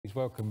please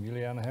welcome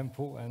Juliane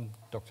Hempel and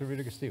Dr.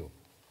 Rüdiger Stihl.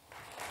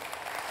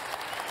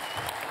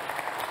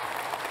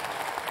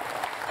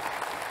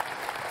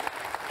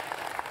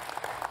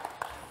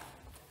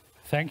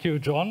 Thank you,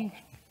 John.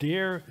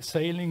 Dear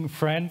sailing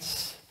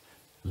friends,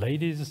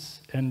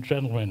 ladies and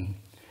gentlemen,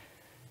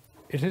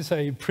 it is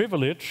a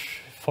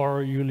privilege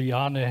for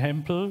Juliane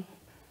Hempel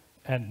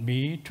and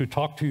me to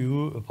talk to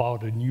you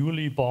about a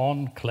newly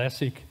born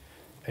classic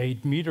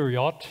 8-meter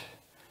yacht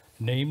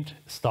named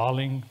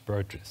Starling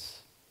Burgess.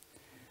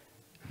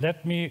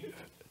 Let me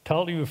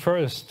tell you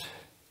first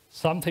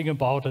something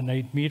about an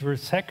 8-meter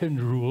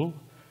second rule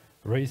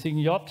racing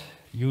yacht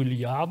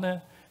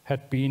Juliane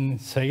had been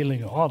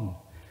sailing on.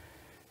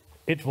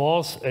 It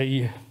was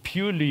a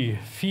purely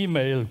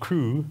female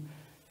crew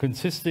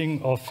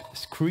consisting of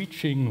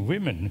screeching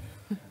women.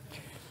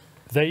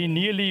 They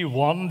nearly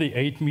won the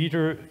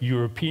 8-meter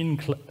European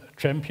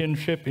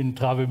Championship in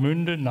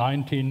Travemünde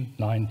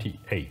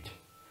 1998,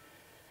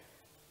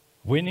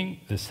 winning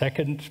the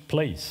second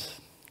place.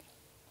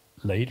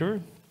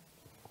 Later,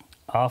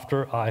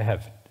 after I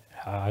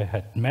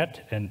had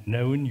met and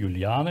known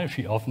Juliane,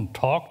 she often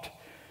talked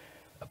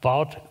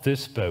about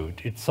this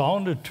boat. It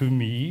sounded to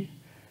me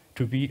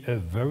to be a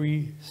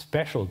very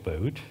special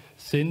boat,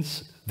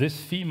 since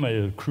this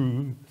female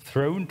crew,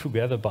 thrown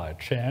together by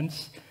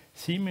chance,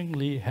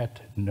 seemingly had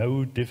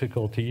no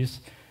difficulties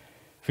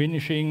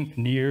finishing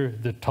near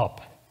the top.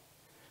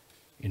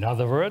 In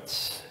other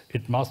words,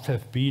 it must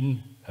have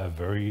been a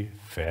very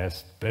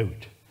fast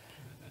boat.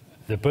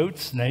 The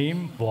boat's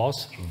name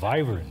was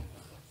Wyvern.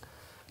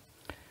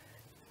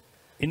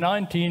 In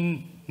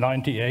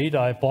 1998,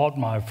 I bought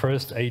my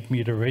first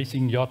 8-meter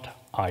racing yacht,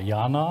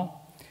 Ayana,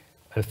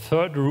 a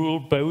third rule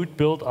boat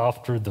built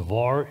after the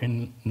war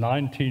in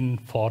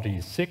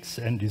 1946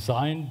 and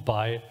designed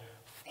by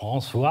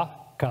François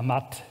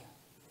Camat.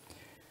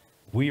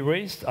 We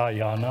raced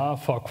Ayana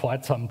for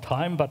quite some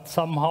time, but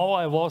somehow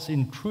I was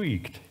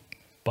intrigued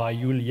by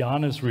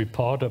Juliane's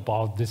report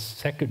about this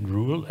second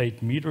rule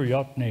 8-meter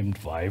yacht named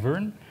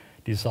Wyvern,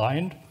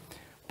 designed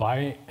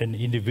by an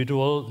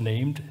individual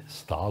named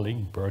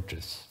Starling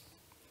Burgess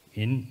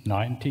in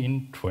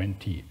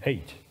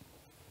 1928.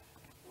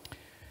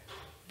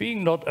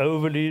 Being not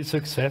overly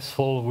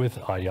successful with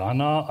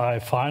Ayana, I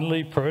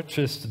finally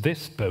purchased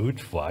this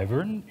boat,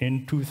 Wyvern,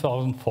 in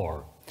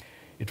 2004.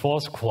 It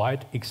was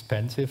quite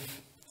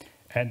expensive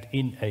and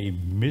in a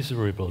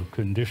miserable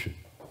condition.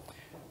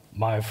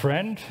 My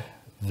friend,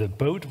 the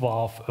boat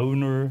wharf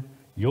owner,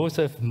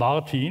 Josef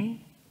Martin,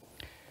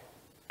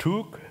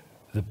 took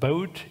the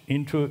boat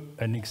into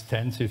an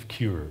extensive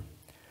cure.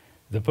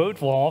 The boat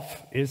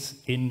wharf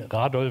is in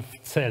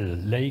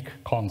Radolfzell,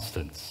 Lake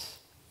Constance.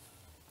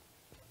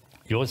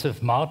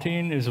 Josef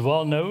Martin is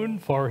well known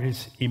for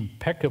his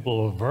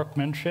impeccable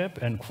workmanship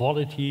and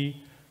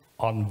quality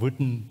on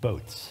wooden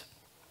boats.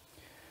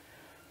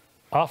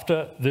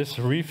 After this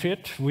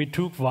refit, we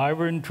took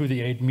Wyvern to the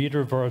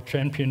 8-meter World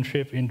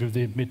Championship into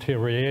the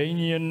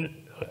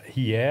Mediterranean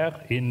here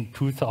in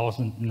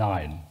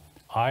 2009.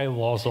 I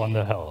was on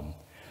the helm.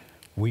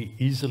 We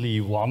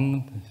easily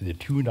won the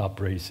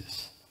tune-up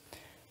races,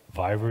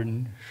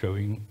 Wyvern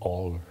showing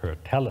all her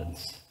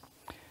talents.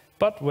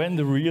 But when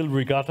the real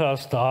regatta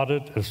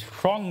started, a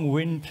strong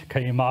wind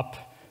came up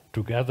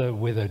together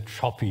with a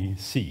choppy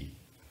sea.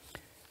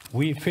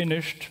 We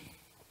finished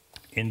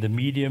in the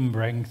medium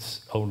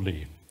ranks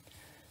only.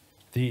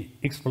 The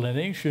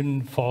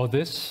explanation for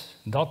this,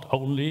 not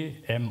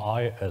only am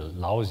I a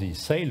lousy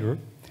sailor,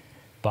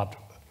 but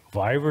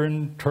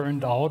Wyvern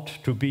turned out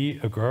to be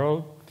a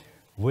girl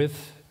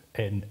with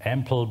an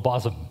ample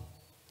bosom.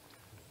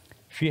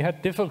 She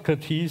had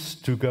difficulties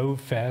to go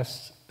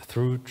fast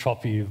through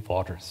choppy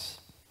waters.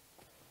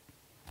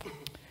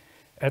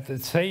 At the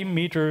same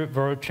meter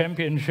World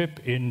Championship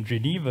in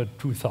Geneva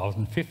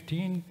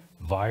 2015,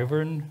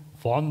 Wyvern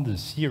won the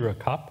Sierra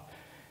Cup,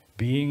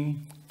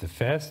 being the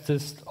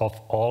fastest of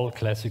all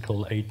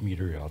classical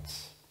 8-meter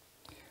yachts.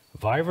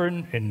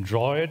 Wyvern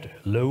enjoyed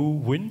low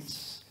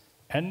winds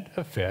and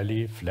a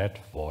fairly flat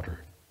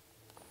water.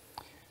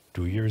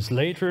 2 years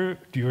later,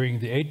 during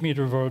the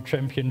 8-meter World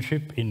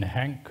Championship in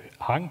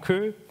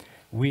Hankö,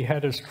 we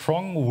had a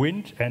strong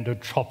wind and a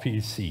choppy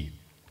sea.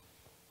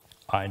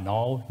 I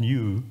now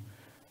knew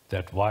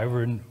that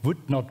Wyvern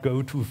would not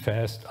go too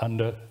fast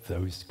under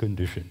those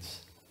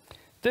conditions.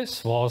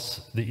 This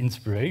was the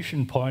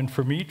inspiration point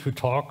for me to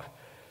talk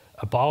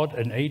about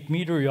an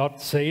 8-meter yacht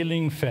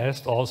sailing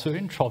fast also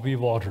in choppy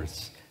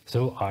waters.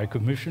 So I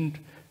commissioned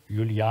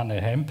Juliane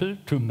Hempel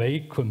to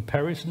make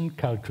comparison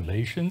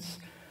calculations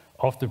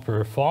of the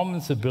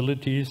performance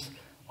abilities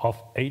of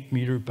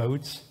 8-meter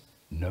boats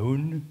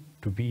known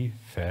to be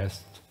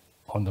fast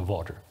on the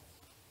water.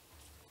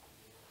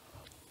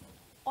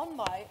 On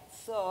my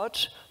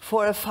search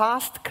for a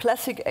fast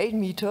classic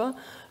 8-meter,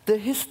 the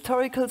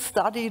historical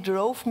study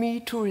drove me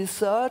to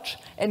research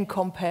and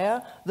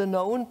compare the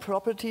known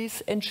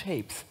properties and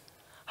shapes.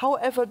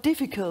 However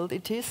difficult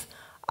it is,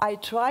 I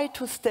try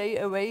to stay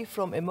away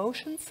from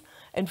emotions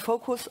and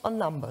focus on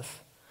numbers.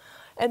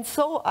 And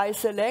so I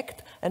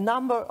select a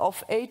number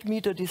of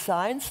 8-meter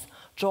designs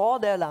draw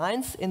their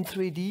lines in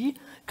 3D,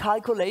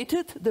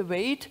 calculated the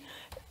weight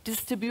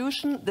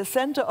distribution, the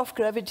center of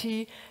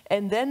gravity,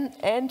 and then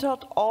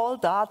entered all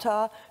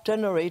data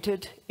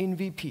generated in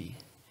VP.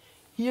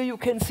 Here you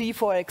can see,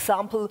 for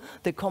example,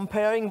 the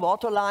comparing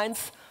water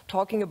lines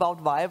talking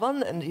about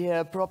Wyvern and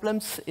their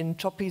problems in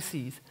choppy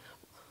seas.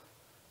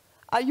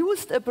 I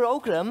used a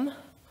program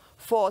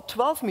for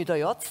 12-meter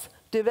yachts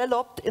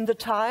developed in the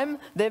time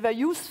they were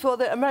used for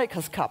the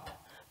America's Cup.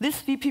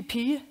 This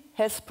VPP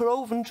has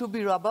proven to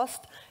be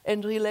robust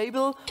and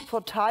reliable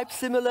for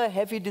type-similar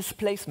heavy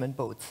displacement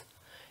boats.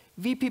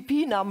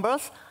 VPP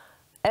numbers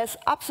as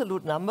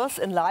absolute numbers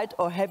in light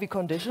or heavy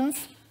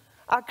conditions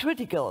are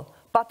critical,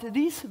 but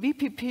this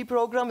VPP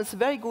program is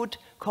very good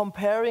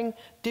comparing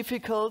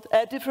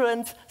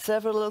different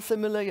several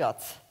similar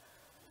yachts.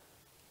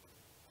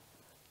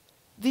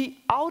 The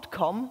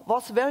outcome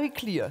was very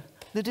clear.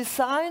 The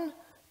design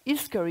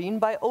Iscarine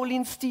by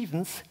Olin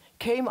Stevens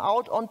came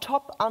out on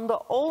top under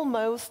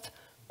almost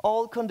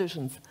all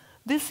conditions.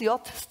 This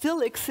yacht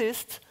still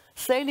exists,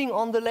 sailing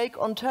on the Lake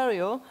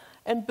Ontario,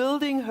 and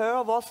building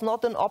her was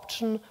not an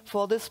option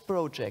for this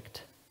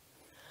project.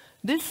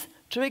 This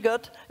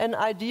triggered an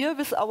idea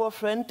with our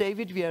friend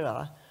David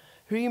Vieira.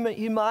 He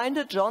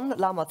reminded John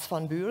Lammertz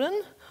van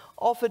Buren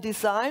of a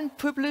design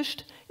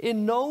published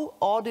in No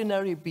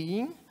Ordinary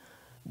Being,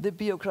 the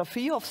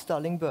biography of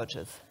Starling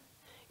Burgess.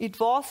 It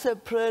was a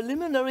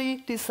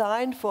preliminary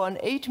design for an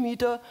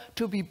 8-meter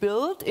to be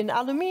built in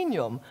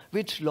aluminium,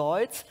 which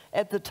Lloyd's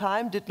at the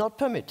time did not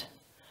permit.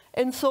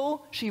 And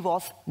so she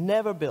was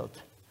never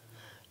built.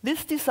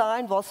 This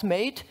design was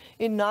made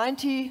in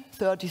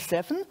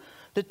 1937,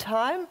 the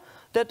time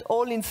that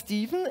Olin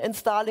Stevens and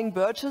Starling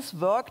Burgess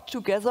worked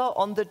together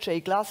on the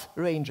J-Class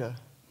Ranger.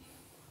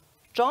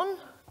 John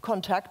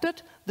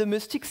contacted the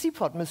Mystic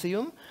Seaport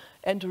Museum,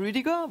 and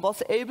Rüdiger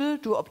was able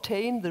to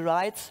obtain the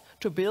rights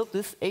to build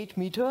this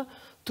 8-meter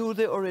to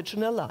the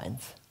original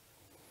lines.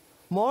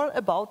 More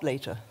about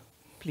later,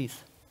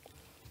 please.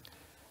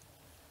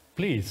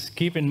 Please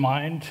keep in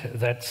mind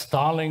that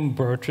Starling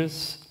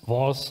Burgess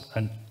was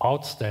an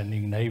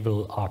outstanding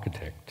naval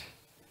architect,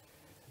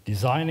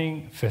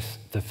 designing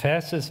the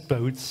fastest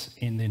boats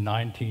in the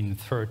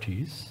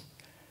 1930s,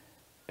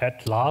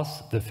 at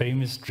last the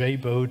famous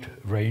J-boat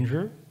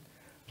Ranger,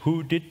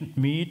 who didn't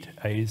meet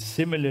a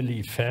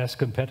similarly fast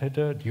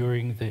competitor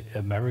during the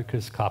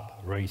America's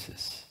Cup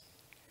races.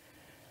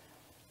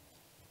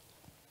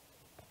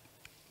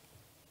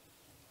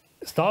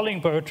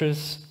 Starling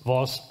Burgess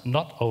was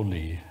not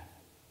only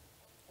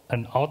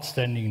an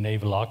outstanding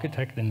naval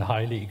architect and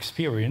highly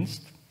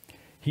experienced,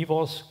 he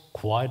was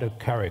quite a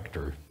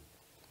character.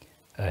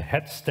 A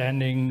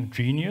head-standing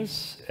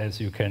genius, as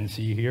you can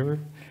see here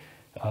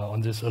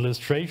on this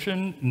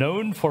illustration,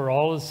 known for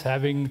always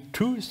having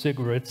 2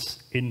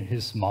 cigarettes in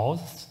his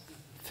mouth,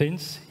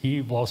 since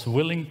he was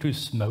willing to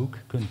smoke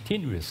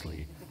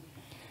continuously.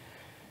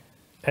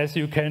 As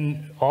you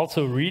can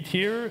also read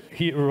here,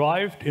 he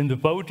arrived in the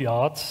boat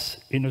yards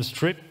in a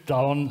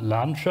stripped-down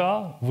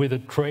Lancia with a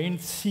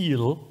trained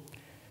seal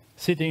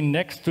sitting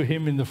next to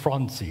him in the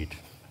front seat.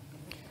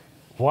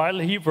 While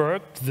he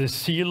worked, the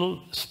seal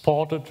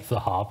spotted the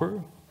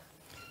harbor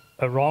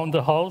around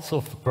the house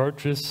of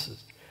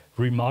Burgess'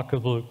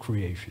 remarkable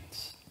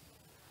creations.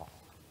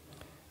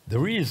 The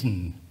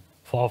reason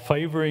for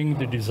favoring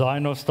the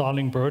design of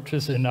Starling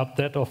Burgess and not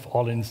that of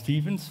Olin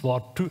Stevens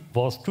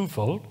was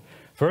twofold.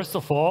 First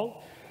of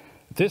all,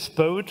 this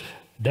boat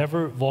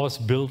never was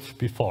built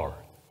before.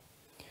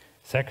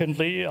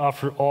 Secondly,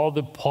 after all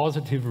the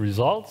positive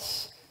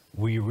results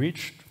we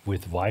reached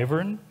with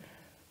Wyvern,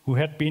 who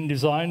had been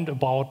designed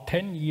about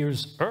 10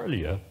 years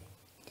earlier,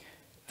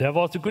 there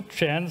was a good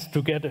chance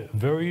to get a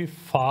very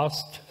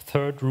fast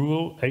third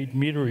rule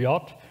 8-meter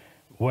yacht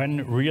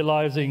when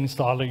realizing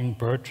Starling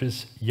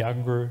Burgess'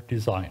 younger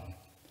design.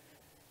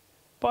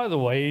 By the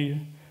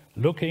way,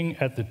 looking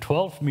at the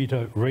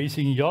 12-meter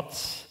racing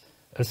yachts,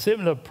 a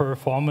similar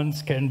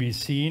performance can be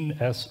seen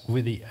as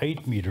with the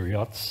 8-meter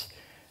yachts.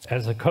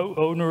 As a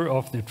co-owner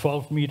of the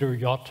 12-meter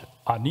yacht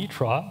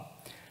Anitra,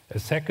 a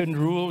second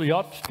rule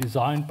yacht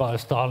designed by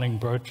Starling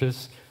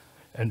Burgess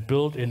and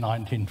built in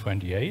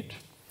 1928,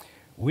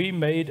 we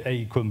made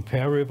a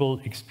comparable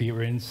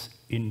experience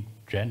in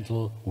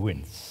gentle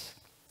winds.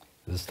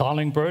 The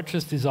Starling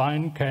Burgess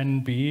design can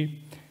be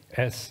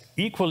as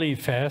equally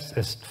fast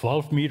as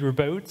 12-meter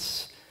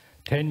boats,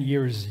 10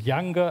 years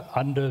younger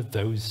under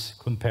those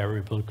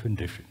comparable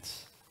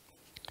conditions.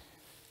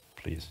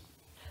 Please.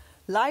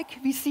 Like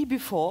we see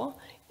before,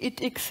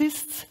 it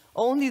exists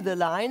only the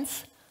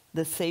lines,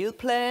 the sail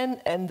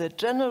plan and the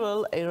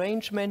general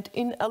arrangement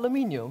in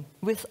aluminium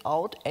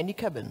without any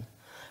cabin.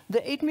 The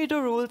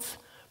 8-meter rules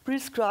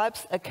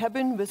prescribes a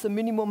cabin with a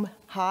minimum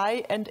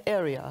height and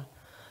area.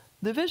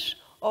 The wish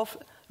of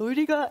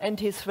Rüdiger and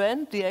his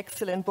friend, the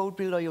excellent boat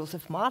builder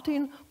Josef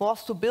Martin,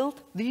 was to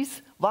build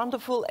these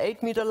wonderful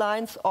 8-meter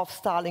lines of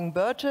Starling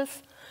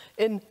Burgess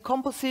in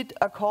composite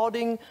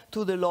according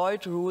to the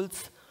Lloyd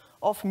rules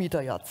of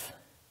meter yachts.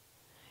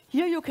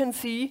 Here you can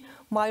see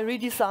my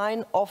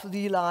redesign of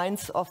the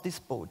lines of this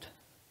boat.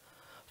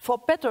 For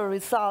better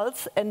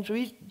results and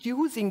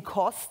reducing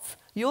costs,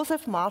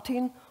 Josef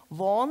Martin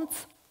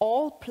wants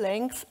all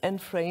planks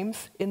and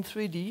frames in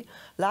 3D,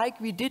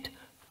 like we did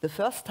the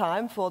first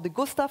time for the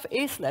Gustav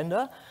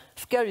Eslander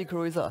Scary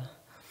Cruiser.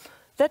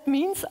 That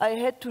means I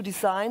had to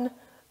design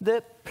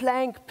the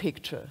plank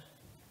picture.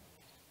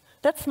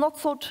 That's not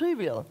so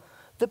trivial.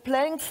 The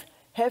planks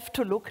have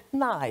to look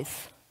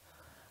nice.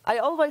 I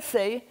always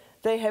say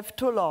they have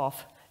to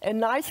laugh and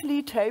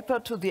nicely taper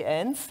to the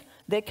ends.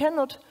 They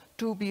cannot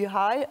be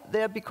high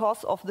there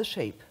because of the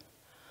shape.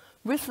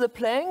 With the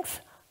planks,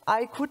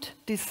 I could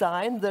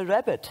design the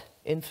rabbit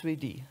in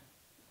 3D.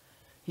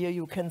 Here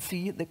you can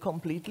see the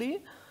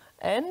completely.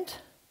 And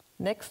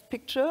next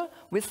picture,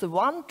 with the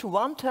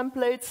one-to-one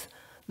templates,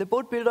 the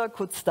boat builder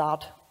could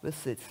start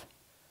with this.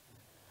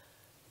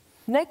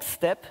 Next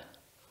step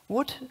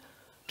would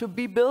to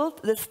be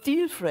built the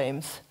steel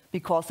frames,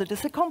 because it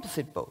is a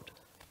composite boat.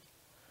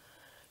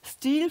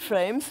 Steel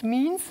frames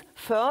means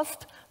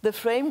first the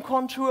frame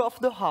contour of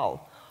the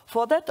hull.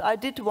 For that I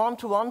did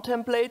one-to-one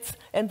templates,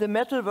 and the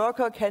metal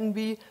worker can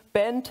be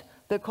bent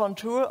the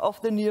contour of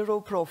the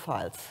Nero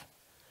profiles.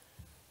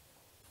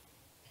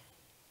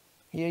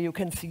 Here you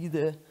can see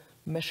the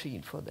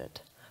machine for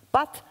that.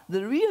 But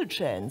the real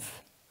chance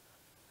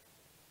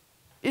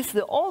is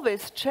the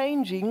always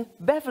changing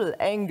bevel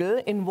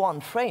angle in one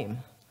frame.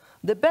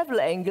 The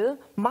bevel angle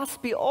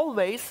must be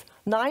always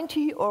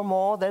 90 or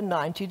more than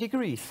 90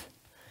 degrees.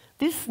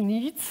 This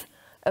needs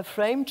a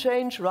frame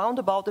change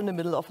roundabout in the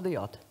middle of the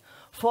yacht.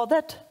 For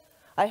that,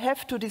 I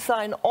have to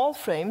design all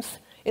frames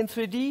in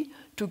 3D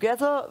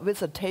together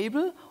with a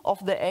table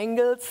of the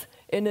angles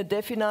in a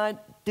definite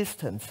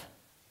distance.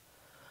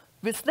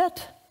 With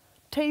that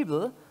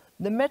table,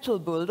 the metal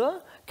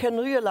builder can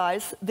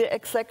realize the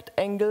exact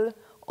angle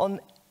on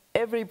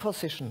every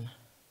position.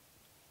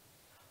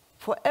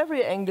 For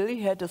every angle,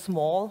 he had a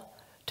small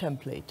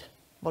template,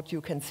 what you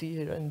can see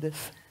here in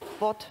this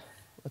spot.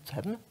 What's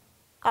happened?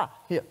 Ah,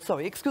 here,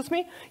 sorry, excuse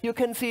me. You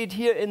can see it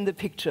here in the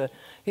picture.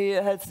 He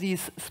has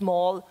this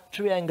small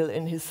triangle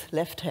in his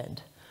left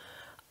hand.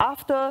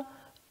 After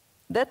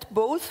that,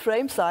 both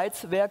frame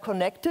sides were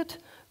connected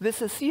with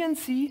a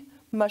CNC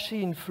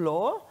machine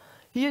floor.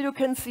 Here you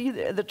can see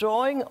the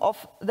drawing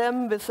of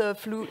them with a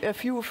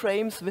few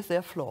frames with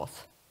their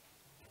floors.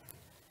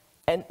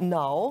 And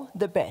now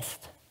the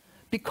best.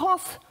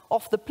 Because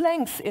of the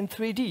planks in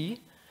 3D,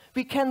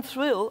 we can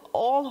drill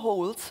all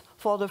holes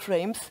for the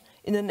frames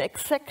in an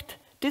exact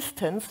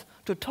distance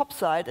to top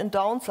side and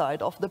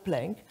downside of the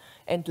plank,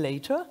 and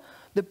later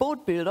the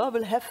boat builder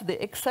will have the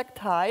exact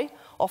height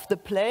of the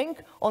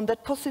plank on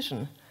that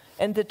position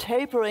and the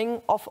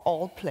tapering of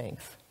all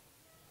planks.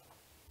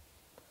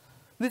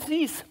 With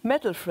these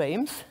metal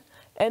frames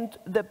and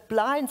the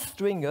blind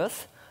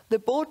stringers, the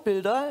boat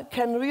builder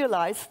can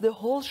realize the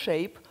whole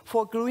shape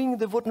for gluing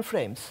the wooden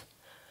frames.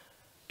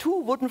 2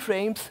 wooden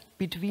frames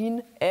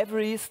between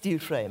every steel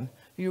frame.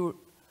 You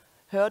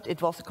heard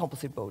it was a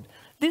composite boat.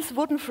 These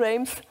wooden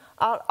frames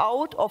are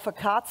out of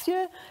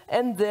acacia,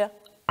 and the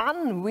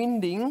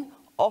unwinding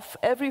of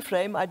every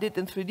frame I did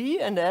in 3D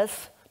and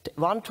as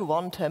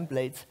one-to-one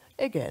templates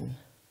again.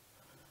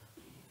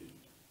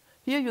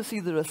 Here you see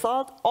the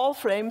result, all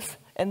frames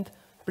and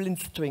blind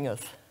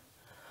stringers.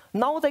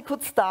 Now they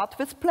could start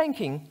with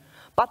planking,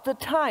 but the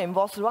time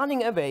was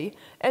running away,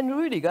 and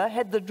Rüdiger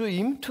had the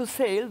dream to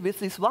sail with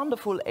this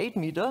wonderful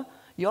 8-meter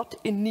yacht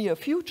in near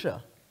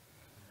future.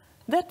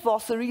 That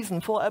was the reason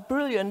for a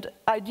brilliant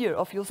idea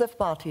of Josef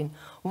Martin,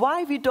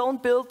 why we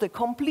don't build the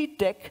complete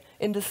deck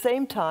in the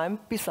same time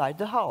beside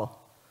the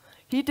hull.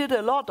 He did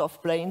a lot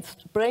of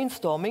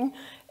brainstorming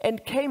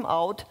and came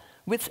out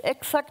with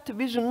exact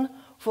vision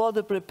for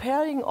the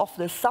preparing of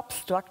the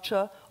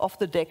substructure of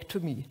the deck to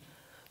me.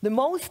 The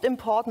most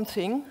important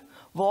thing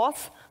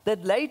was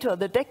that later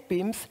the deck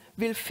beams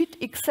will fit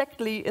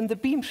exactly in the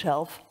beam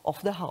shelf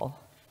of the hull.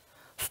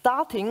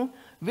 Starting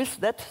with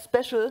that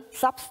special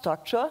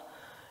substructure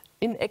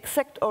in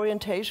exact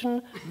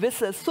orientation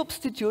with a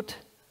substitute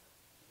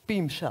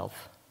beam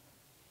shelf.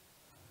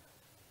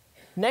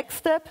 Next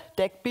step,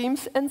 deck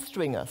beams and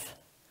stringers.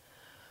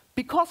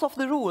 Because of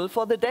the rule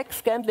for the deck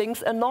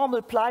scantlings, a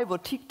normal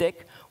plywood teak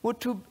deck would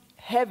be too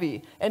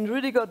heavy, and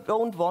Rüdiger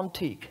don't want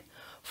teak.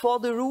 For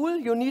the rule,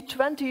 you need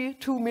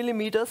 22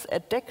 millimeters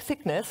at deck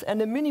thickness and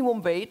a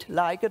minimum weight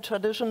like a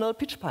traditional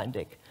pitch pine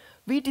deck.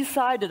 We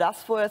decided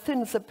us for a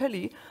thin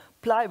sapelli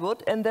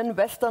plywood and then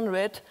western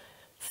red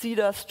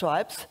cedar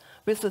stripes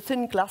with a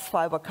thin glass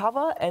fiber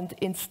cover, and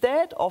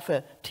instead of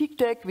a teak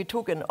deck, we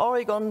took an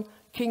Oregon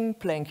king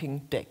planking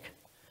deck.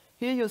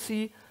 Here you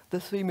see the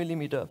 3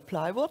 millimeter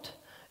plywood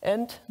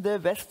and the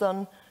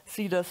western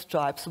cedar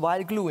stripes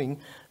while gluing.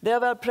 They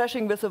were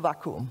pressing with a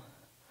vacuum.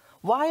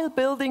 While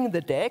building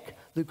the deck,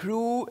 the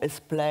crew is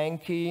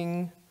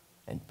planking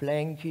and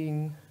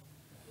planking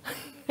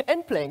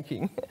and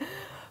planking.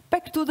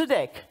 Back to the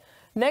deck.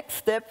 Next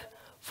step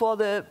for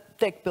the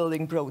deck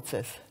building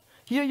process.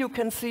 Here you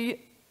can see,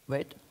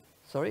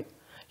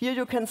 here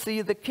you can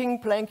see the king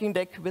planking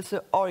deck with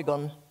the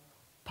Oregon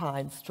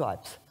pine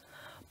stripes.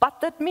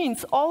 But that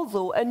means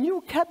also a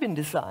new cabin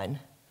design.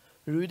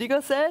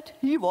 Rüdiger said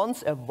he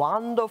wants a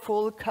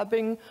wonderful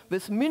cabin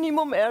with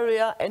minimum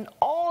area and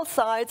all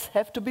sides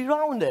have to be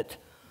rounded.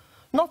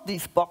 Not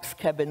these box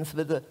cabins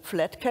with a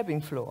flat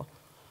cabin floor.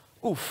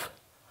 Oof.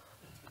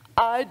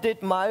 I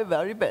did my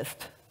very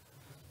best.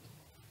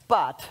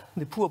 But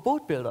the poor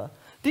boat builder,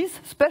 this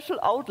special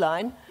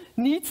outline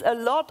needs a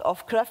lot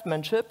of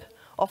craftsmanship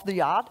of the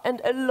yard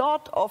and a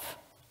lot of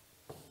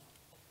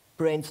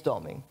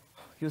brainstorming.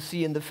 You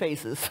see in the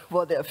faces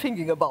what they're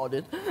thinking about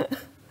it.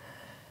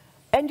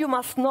 And you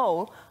must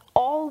know,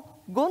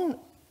 all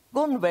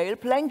gunwale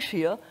plank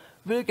shear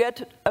will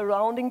get a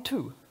rounding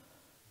too.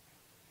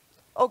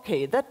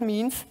 Okay, that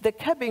means the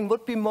cabin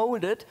would be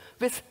molded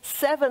with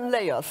 7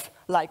 layers,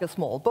 like a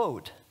small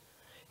boat.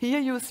 Here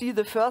you see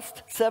the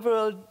first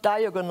several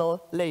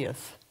diagonal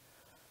layers.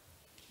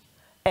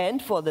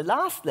 And for the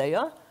last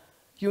layer,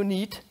 you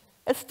need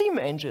a steam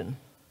engine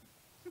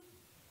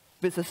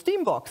with a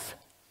steam box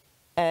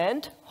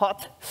and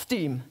hot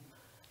steam.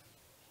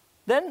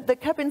 Then the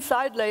cabin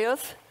side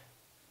layers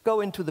go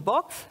into the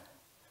box,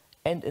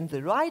 and in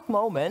the right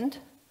moment,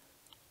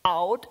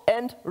 out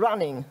and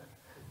running.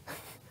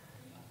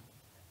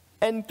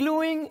 And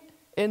gluing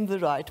in the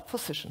right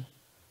position.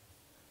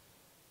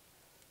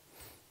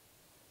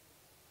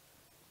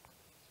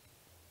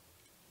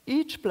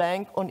 Each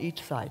plank on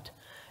each side.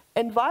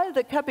 And while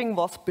the cabin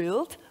was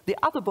built, the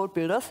other boat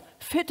builders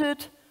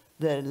fitted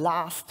the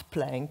last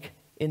plank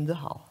in the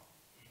hull.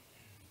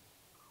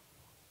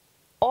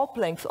 All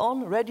planks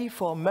on, ready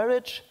for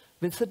marriage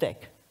with the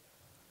deck.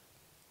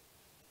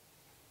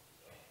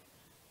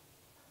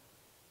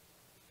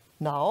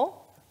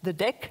 Now, the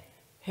deck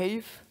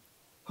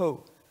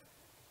heave-ho.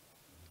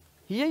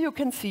 Here you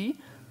can see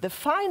the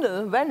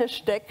final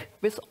vanished deck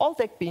with all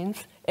deck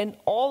beams and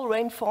all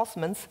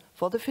reinforcements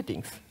for the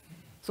fittings.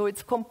 So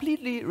it's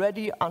completely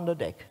ready under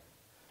deck.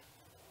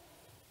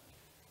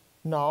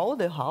 Now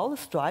the hull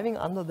is driving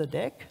under the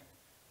deck.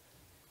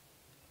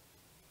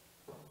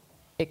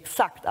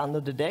 Exact under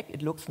the deck,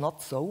 it looks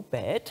not so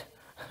bad.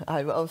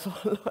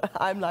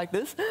 I'm like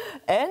this.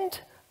 And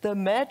the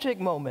magic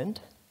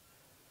moment.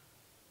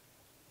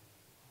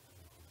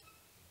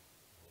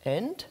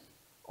 And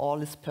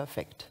all is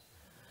perfect.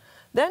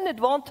 Then it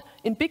went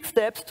in big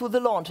steps to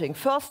the launching.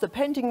 First, the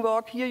painting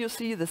work. Here you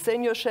see the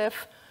senior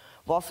chef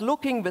was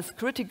looking with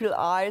critical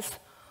eyes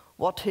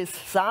what his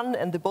son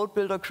and the boat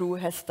builder crew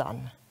has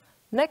done.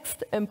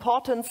 Next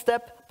important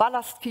step,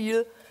 ballast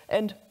keel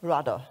and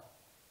rudder.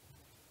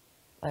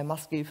 I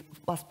must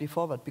be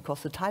forward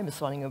because the time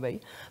is running away.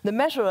 The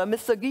measurer,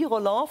 Mr. Guy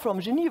Roland from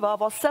Geneva,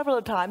 was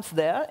several times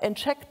there and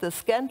checked the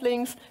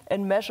scantlings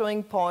and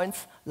measuring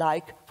points,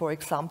 like, for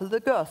example, the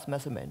girth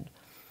measurement.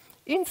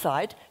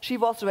 Inside, she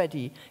was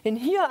ready. And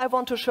here I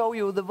want to show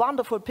you the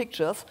wonderful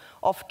pictures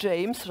of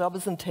James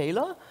Robinson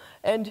Taylor,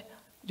 and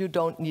you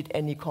don't need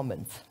any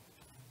comments.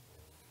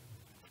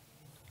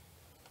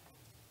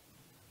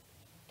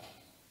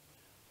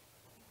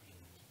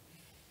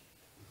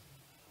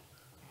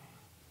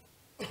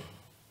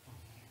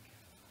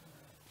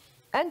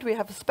 And we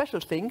have a special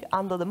thing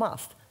under the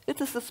mast.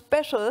 It is a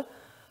special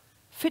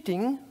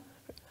fitting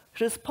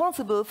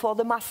responsible for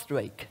the mast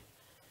rake.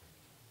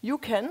 You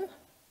can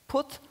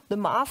put the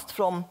mast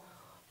from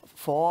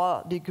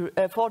 4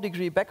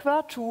 degree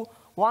backward to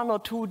 1 or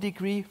 2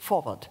 degree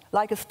forward,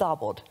 like a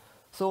starboard.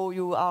 So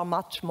you are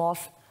much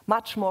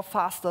more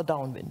faster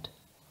downwind.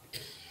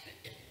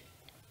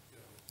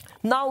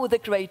 Now the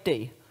great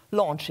day,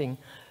 launching.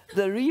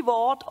 The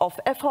reward of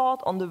effort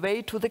on the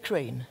way to the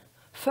crane.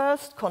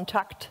 First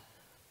contact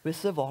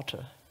with the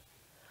water.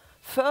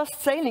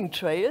 First sailing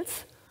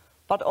trails,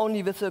 but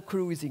only with the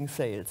cruising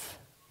sails.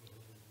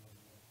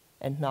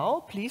 And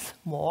now, please,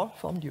 more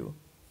from you.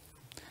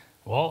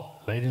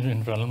 Well, ladies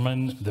and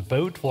gentlemen, the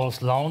boat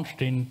was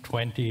launched in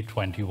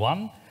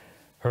 2021.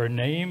 Her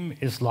name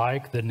is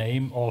like the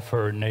name of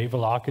her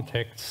naval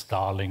architect,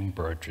 Starling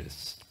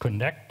Burgess.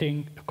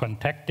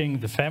 Contacting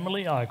the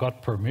family, I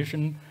got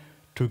permission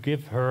to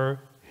give her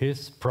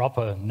his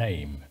proper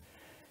name.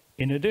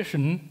 In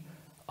addition,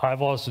 I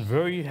was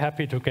very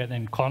happy to get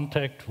in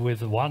contact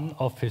with one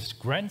of his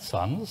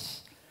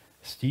grandsons,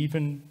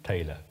 Stephen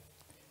Taylor.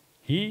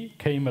 He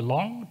came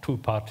along to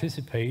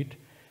participate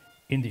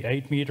in the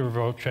 8-meter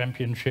World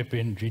Championship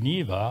in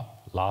Geneva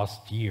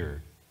last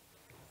year.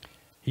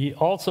 He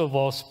also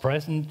was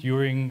present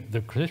during the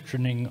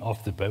christening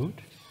of the boat,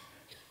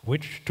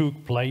 which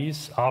took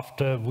place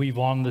after we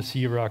won the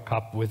Sierra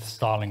Cup with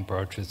Starling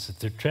Burgess.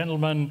 The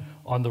gentleman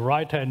on the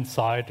right-hand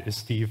side is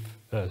Steve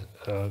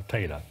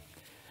Taylor.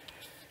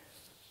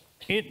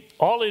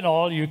 All in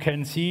all, you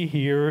can see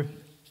here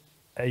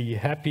a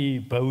happy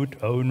boat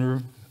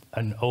owner,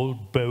 an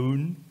old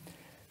bone,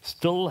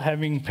 still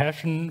having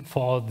passion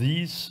for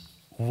these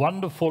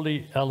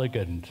wonderfully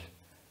elegant,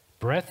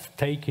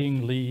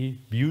 breathtakingly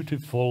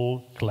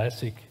beautiful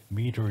classic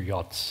meter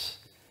yachts,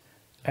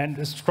 and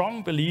a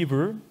strong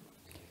believer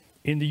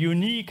in the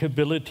unique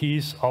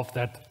abilities of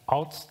that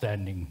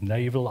outstanding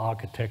naval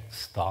architect,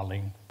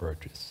 Starling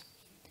Burgess.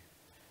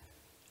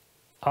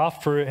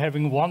 after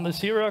having won the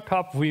Sierra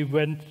Cup, we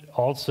went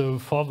also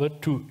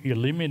forward to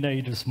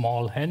eliminate a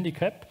small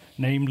handicap,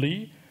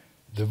 namely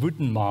the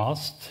wooden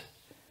mast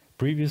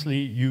previously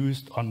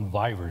used on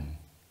Wyvern.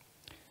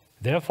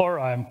 Therefore,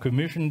 I am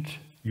commissioned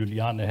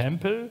Juliane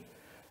Hempel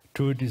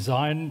to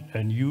design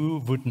a new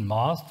wooden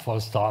mast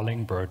for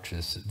Starling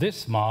Burgess.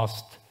 This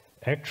mast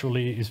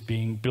actually is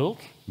being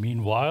built.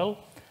 Meanwhile,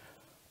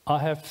 I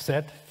have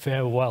said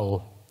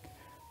farewell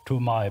to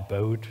my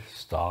boat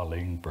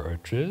Starling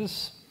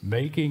Burgess,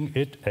 making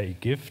it a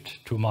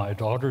gift to my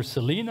daughter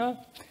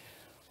Selina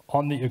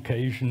on the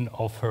occasion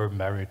of her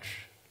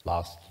marriage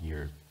last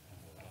year.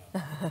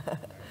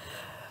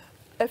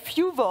 A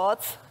few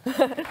words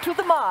to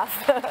the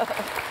mast.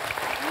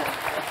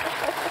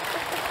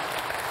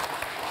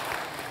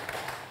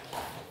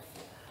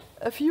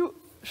 A few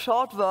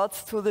short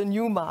words to the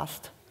new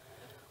mast.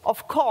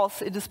 Of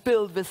course, it is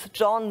built with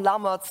John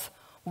Lammert's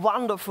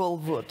wonderful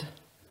wood.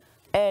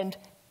 And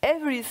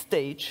every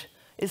stage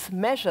is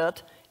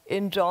measured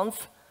in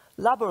John's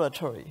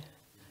laboratory.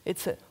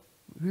 It's a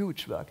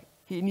huge work.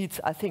 He needs,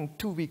 I think,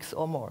 2 weeks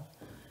or more.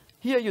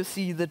 Here you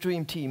see the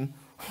dream team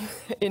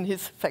in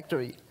his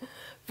factory.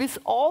 With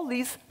all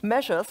these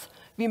measures,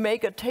 we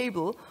make a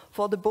table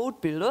for the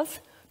boat builders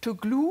to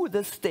glue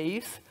the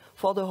staves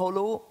for the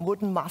hollow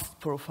wooden mast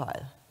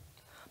profile.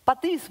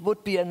 But this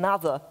would be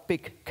another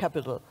big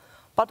capital.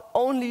 But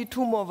only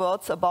 2 more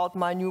words about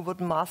my new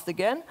wooden mast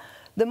again.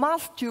 The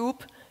mast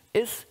tube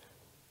is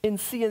in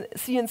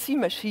CNC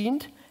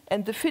machined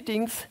and the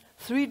fittings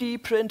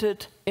 3D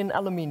printed in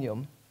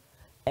aluminium.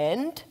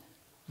 And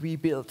we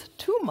built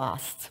 2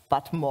 masts,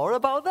 but more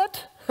about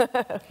that,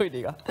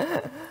 Rüdiger.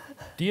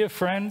 Dear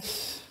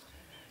friends,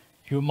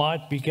 you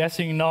might be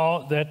guessing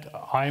now that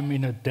I'm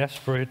in a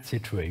desperate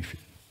situation.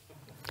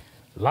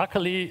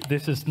 Luckily,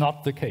 this is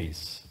not the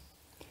case.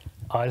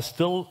 I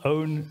still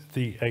own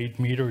the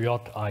 8-meter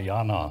yacht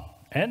Ayana,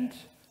 and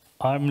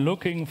I'm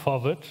looking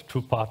forward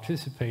to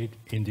participate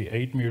in the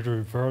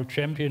 8-meter World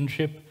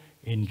Championship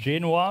in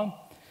Genoa,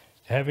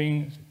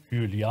 having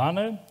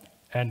Juliane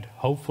and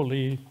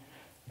hopefully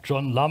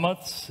John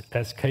Lammertz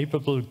as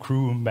capable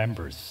crew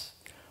members.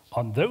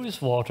 On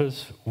those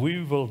waters,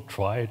 we will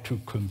try to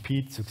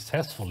compete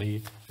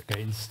successfully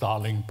against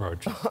Starling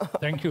Burgess.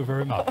 Thank you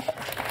very much.